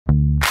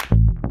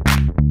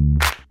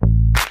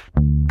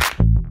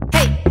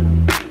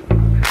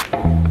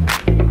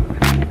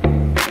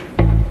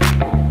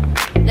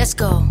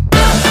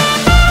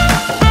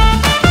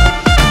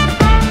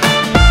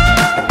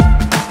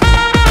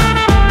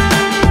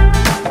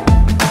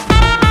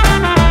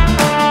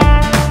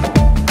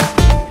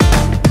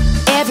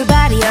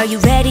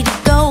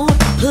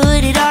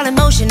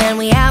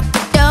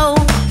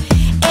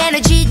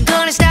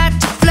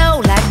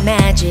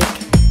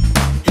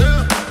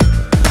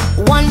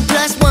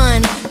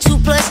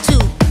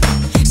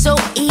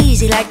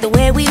like the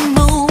way we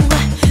move.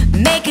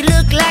 Make it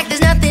look like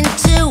there's nothing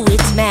to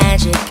it's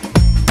magic.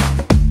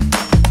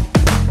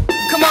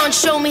 Come on,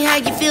 show me how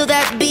you feel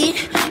that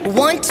beat.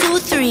 1, 2,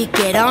 3,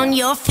 get on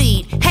your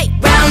feet. Hey,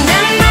 round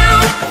and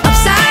round,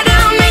 upside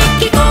down,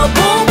 make it go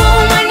boom,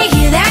 boom when you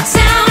hear that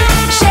sound.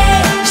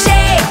 Shake,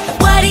 shake,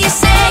 what do you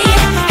say?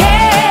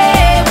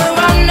 Hey,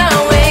 we're on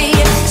our way.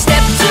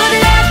 Step to the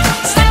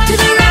left, step to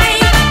the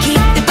right.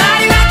 Keep the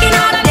body rocking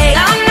all day,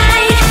 all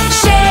night.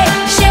 Shake,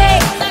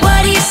 shake,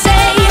 what do you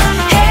say?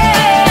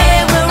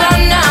 Hey, we're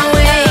on our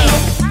way.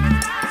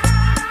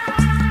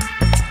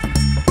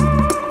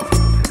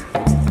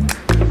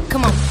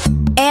 Come on.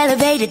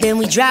 Elevate it, then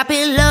we drop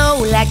it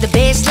low, like the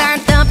bass line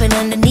thumping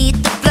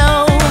underneath the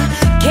flow.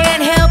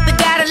 Can't help it,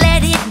 gotta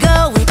let it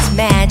go, it's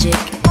magic.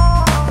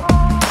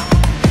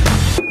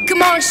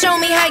 Come on, show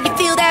me how you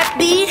feel that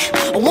beat.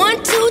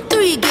 1, 2,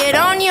 3, get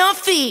on your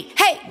feet.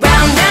 Hey,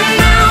 round and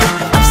round,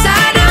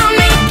 upside down,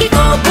 make it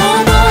go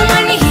boom, boom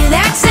when you hear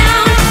that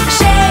sound.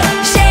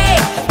 Shake,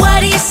 shake,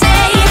 what do you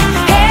say?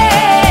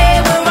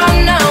 Hey, we're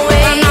on our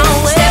way.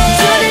 Step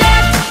to the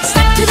left,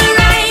 step to the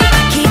right.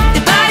 Keep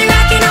the body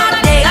rocking all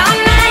day, all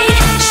night.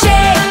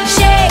 Shake,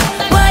 shake,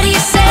 what do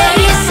you say?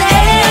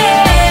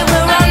 Hey,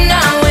 we're on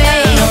our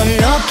way. No,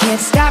 no, can't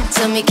stop,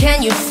 tell me,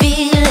 can you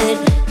feel it?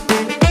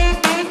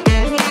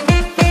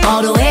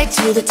 All the way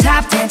to the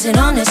top, dancing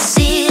on the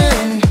ceiling.